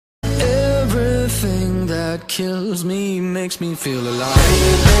thing that kills me makes me feel alive.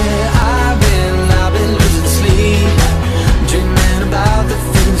 Lately, I've been losing sleep, dreaming about the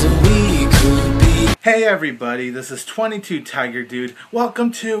things that we could be. Hey everybody, this is 22 Tiger Dude.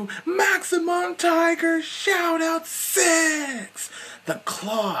 Welcome to Maximum Tiger Shout-Out 6! The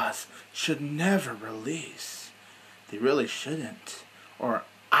claws should never release. They really shouldn't, or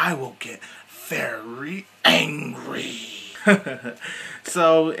I will get very angry.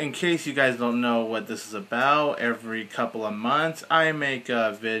 So, in case you guys don't know what this is about, every couple of months I make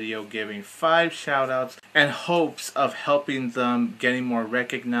a video giving 5 shoutouts in hopes of helping them getting more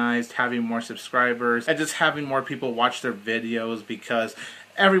recognized, having more subscribers, and just having more people watch their videos, because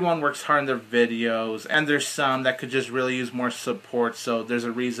everyone works hard on their videos and there's some that could just really use more support. So there's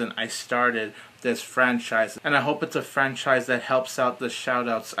a reason I started this franchise, and I hope it's a franchise that helps out the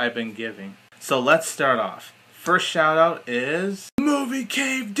shoutouts I've been giving. So let's start off. First shout out is Movie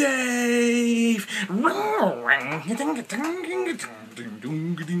Cave Dave.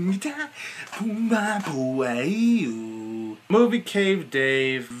 Movie Cave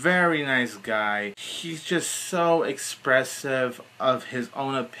Dave, very nice guy. He's just so expressive of his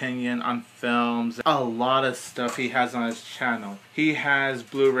own opinion on films. A lot of stuff he has on his channel. He has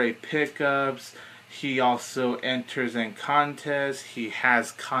Blu-ray pickups. He also enters in contests. He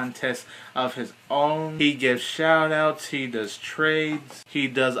has contests of his own. He gives shout-outs. He does trades. He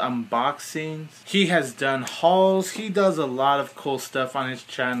does unboxings. He has done hauls. He does a lot of cool stuff on his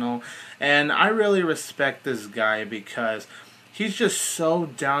channel. And I really respect this guy because he's just so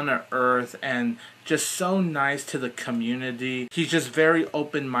down to earth and just so nice to the community. He's just very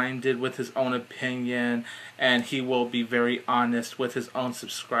open-minded with his own opinion, and he will be very honest with his own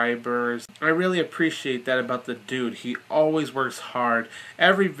subscribers. I really appreciate that about the dude. He always works hard.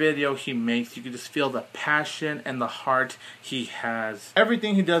 Every video he makes, you can just feel the passion and the heart he has.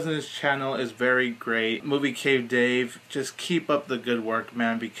 Everything he does in his channel is very great. Movie Cave Dave, just keep up the good work,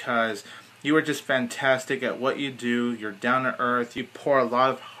 man, because you are just fantastic at what you do. You're down to earth. You pour a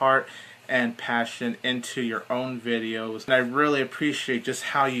lot of heart and passion into your own videos, and I really appreciate just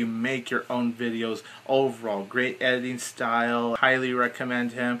how you make your own videos overall. Great editing style. Highly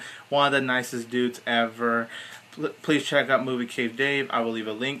recommend him. One of the nicest dudes ever. Please check out Movie Cave Dave. I will leave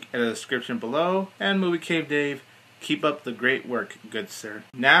a link in the description below. And Movie Cave Dave, keep up the great work, good sir.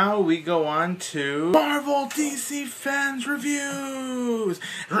 Now we go on to Marvel DC Fans Reviews.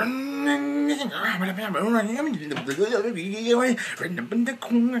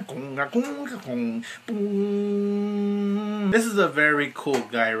 This is a very cool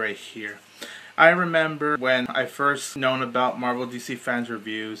guy right here. I remember when I first known about Marvel DC Fans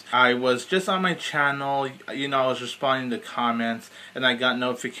Reviews, I was just on my channel, you know, I was responding to comments, and I got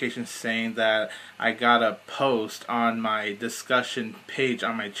notifications saying that I got a post on my discussion page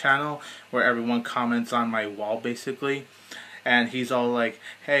on my channel where everyone comments on my wall basically. And he's all like,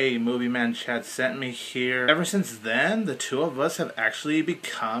 hey, Movie Man Chad sent me here. Ever since then, the two of us have actually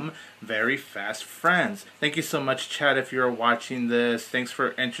become very fast friends. Thank you so much, Chad, if you're watching this. Thanks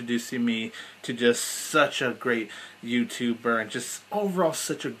for introducing me to just such a great YouTuber and just overall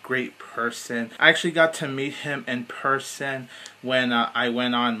such a great person. I actually got to meet him in person when I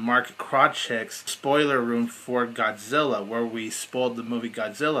went on Mark Krawczyk's spoiler room for Godzilla, where we spoiled the movie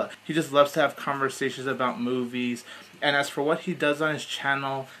Godzilla. He just loves to have conversations about movies. And as for what he does on his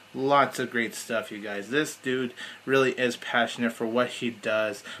channel, lots of great stuff, you guys. This dude really is passionate for what he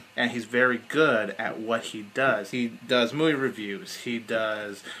does, and he's very good at what he does. He does movie reviews. He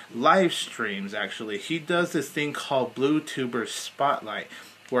does live streams, actually. He does this thing called BlueTuber Spotlight,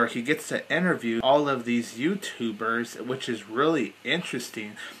 where he gets to interview all of these YouTubers, which is really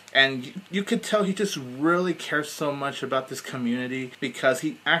interesting. And you could tell he just really cares so much about this community, because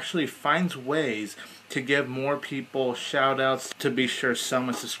he actually finds ways to give more people shout outs to be sure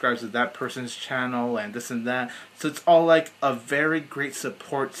someone subscribes to that person's channel and this and that. So it's all like a very great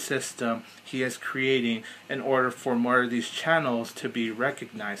support system he is creating in order for more of these channels to be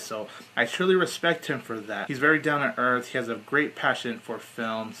recognized. So I truly respect him for that. He's very down to earth. He has a great passion for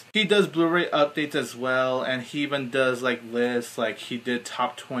films. He does Blu-ray updates as well, and he even does like lists, like he did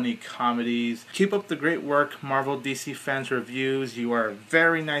top 20 comedies. Keep up the great work, Marvel DC Fans Reviews. You are a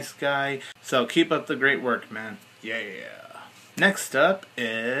very nice guy. So keep up the great work, man. Yeah. Next up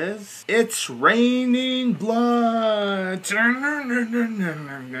is It's Raining Blood.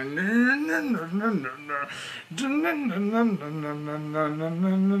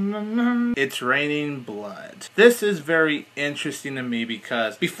 It's Raining Blood. This is very interesting to me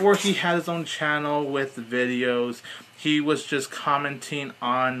because before he had his own channel with videos, he was just commenting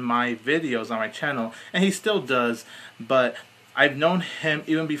on my videos on my channel, and he still does, but I've known him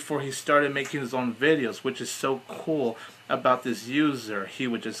even before he started making his own videos, which is so cool about this user. He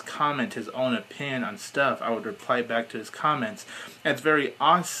would just comment his own opinion on stuff. I would reply back to his comments. And it's very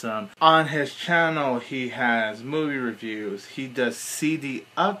awesome. On his channel, he has movie reviews. He does CD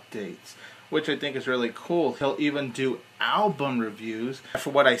updates, which I think is really cool. He'll even do album reviews. For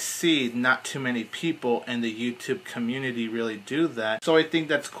what I see, not too many people in the YouTube community really do that. So I think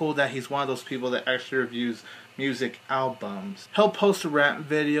that's cool that he's one of those people that actually reviews music albums. He'll post rant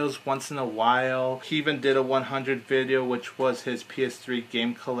videos once in a while. He even did a 100 video, which was his PS3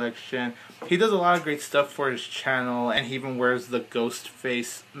 game collection. He does a lot of great stuff for his channel, and he even wears the ghost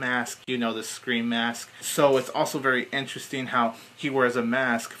face mask, you know, the scream mask. So it's also very interesting how he wears a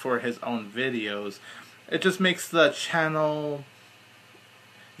mask for his own videos. It just makes the channel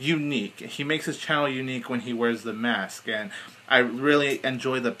unique. He makes his channel unique when he wears the mask, and I really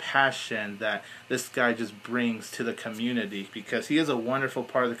enjoy the passion that this guy just brings to the community, because he is a wonderful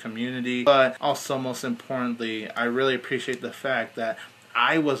part of the community. But also, most importantly, I really appreciate the fact that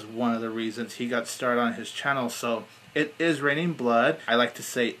I was one of the reasons he got started on his channel. So it is Raining Blood. I like to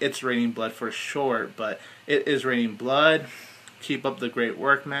say it's Raining Blood for short, but it is Raining Blood. Keep up the great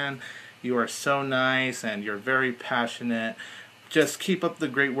work, man. You are so nice and you're very passionate. Just keep up the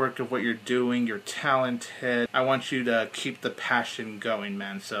great work of what you're doing. You're talented. I want you to keep the passion going,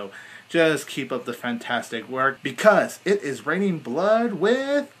 man. So just keep up the fantastic work, because it is Raining Blood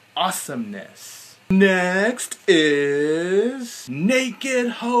with awesomeness. Next is Naked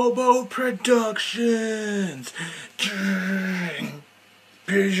Hobo Productions.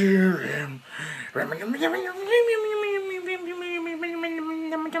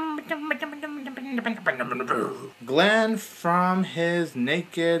 Glenn from his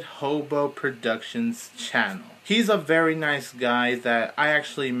Naked Hobo Productions channel. He's a very nice guy that I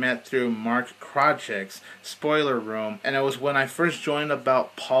actually met through Mark Krajcik's Spoiler Room, and it was when I first joined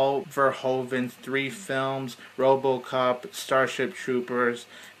about Paul Verhoeven's 3 films, RoboCop, Starship Troopers,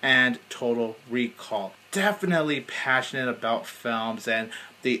 and Total Recall. Definitely passionate about films and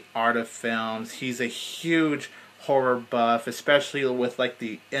the art of films. He's a huge horror buff, especially with like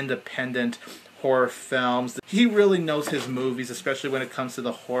the independent horror films. He really knows his movies, especially when it comes to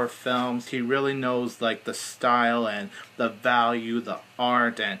the horror films. He really knows like the style and the value, the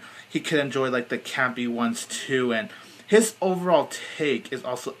art, and he can enjoy like the campy ones too. And his overall take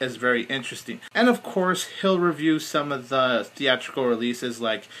is very interesting. And of course, he'll review some of the theatrical releases,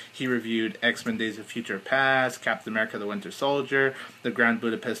 like he reviewed X-Men Days of Future Past, Captain America the Winter Soldier, The Grand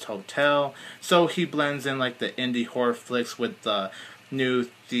Budapest Hotel. So he blends in like the indie horror flicks with the new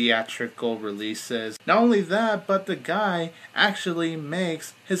theatrical releases. Not only that, but the guy actually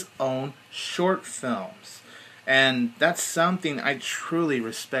makes his own short films. And that's something I truly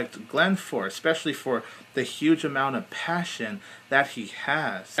respect Glenn for, especially for the huge amount of passion that he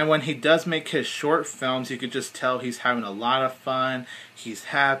has. And when he does make his short films, you could just tell he's having a lot of fun, he's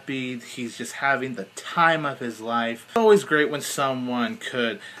happy, he's just having the time of his life. It's always great when someone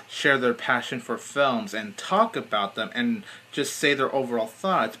could share their passion for films and talk about them and just say their overall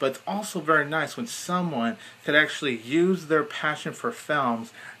thoughts, but it's also very nice when someone could actually use their passion for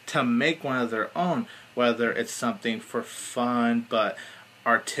films to make one of their own, whether it's something for fun but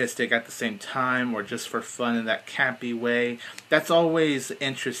artistic at the same time, or just for fun in that campy way. That's always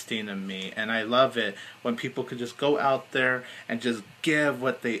interesting to me, and I love it when people could just go out there and just give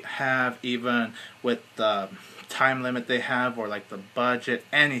what they have, even with the time limit they have or like the budget,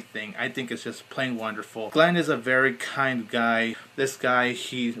 anything. I think it's just plain wonderful. Glenn is a very kind guy. This guy,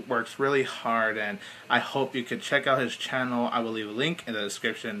 he works really hard, and I hope you could check out his channel. I will leave a link in the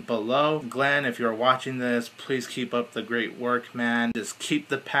description below. Glenn, if you're watching this, please keep up the great work, man. Just keep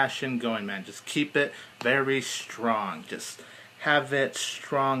the passion going, man. Just keep it very strong. Just have it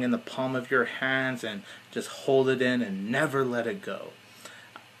strong in the palm of your hands and just hold it in and never let it go.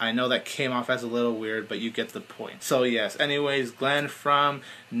 I know that came off as a little weird, but you get the point. So yes, anyways, Glenn from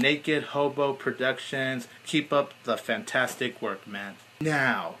Naked Hobo Productions, keep up the fantastic work, man.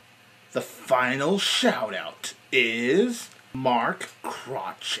 Now, the final shout out is Mark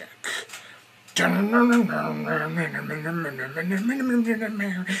Krajcik.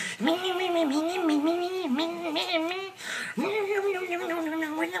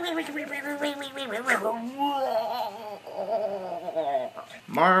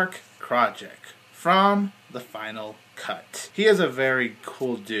 Mark Krajcik from The Final Cut. He is a very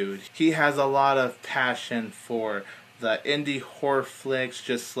cool dude. He has a lot of passion for the indie horror flicks,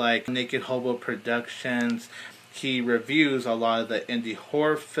 just like Naked Hobo Productions. He reviews a lot of the indie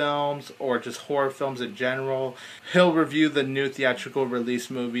horror films or just horror films in general. He'll review the new theatrical release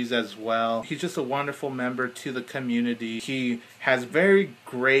movies as well. He's just a wonderful member to the community. He has very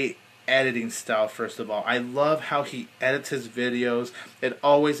great editing style. First of all, I love how he edits his videos. It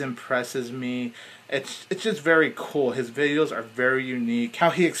always impresses me. It's just very cool. His videos are very unique. How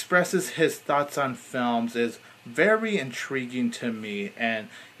he expresses his thoughts on films is very intriguing to me, and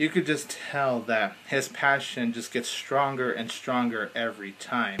you could just tell that his passion just gets stronger and stronger every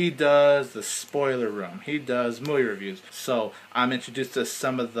time. He does the spoiler room, he does movie reviews, so I'm introduced to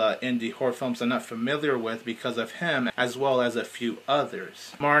some of the indie horror films I'm not familiar with because of him, as well as a few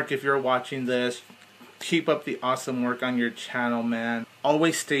others. Mark, if you're watching this, keep up the awesome work on your channel, man.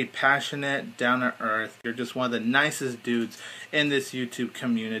 Always stay passionate, down to earth. You're just one of the nicest dudes in this YouTube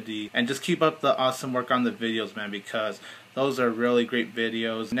community. And just keep up the awesome work on the videos, man, because those are really great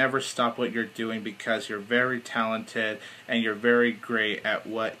videos. Never stop what you're doing because you're very talented and you're very great at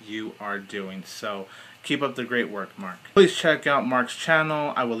what you are doing. So keep up the great work, Mark. Please check out Mark's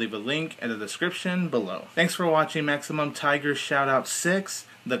channel. I will leave a link in the description below. Thanks for watching Maximum Tiger Shout-Out 6.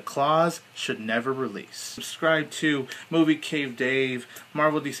 The Claws Should Never Release. Subscribe to Movie Cave Dave,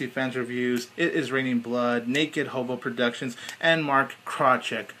 Marvel DC Fans Reviews, It Is Raining Blood, Naked Hobo Productions, and Mark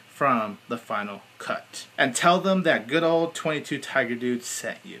Krawczyk from The Final Cut. And tell them that good old 22 Tiger Dude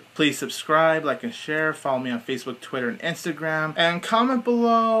sent you. Please subscribe, like, and share. Follow me on Facebook, Twitter, and Instagram. And comment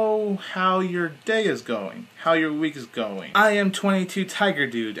below how your day is going, how your week is going. I am 22 Tiger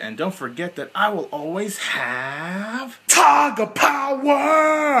Dude, and don't forget that I will always have Tiger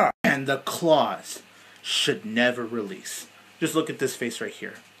Power! And the claws should never release. Just look at this face right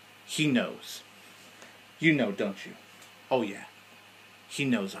here. He knows. You know, don't you? Oh yeah. He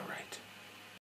knows, alright.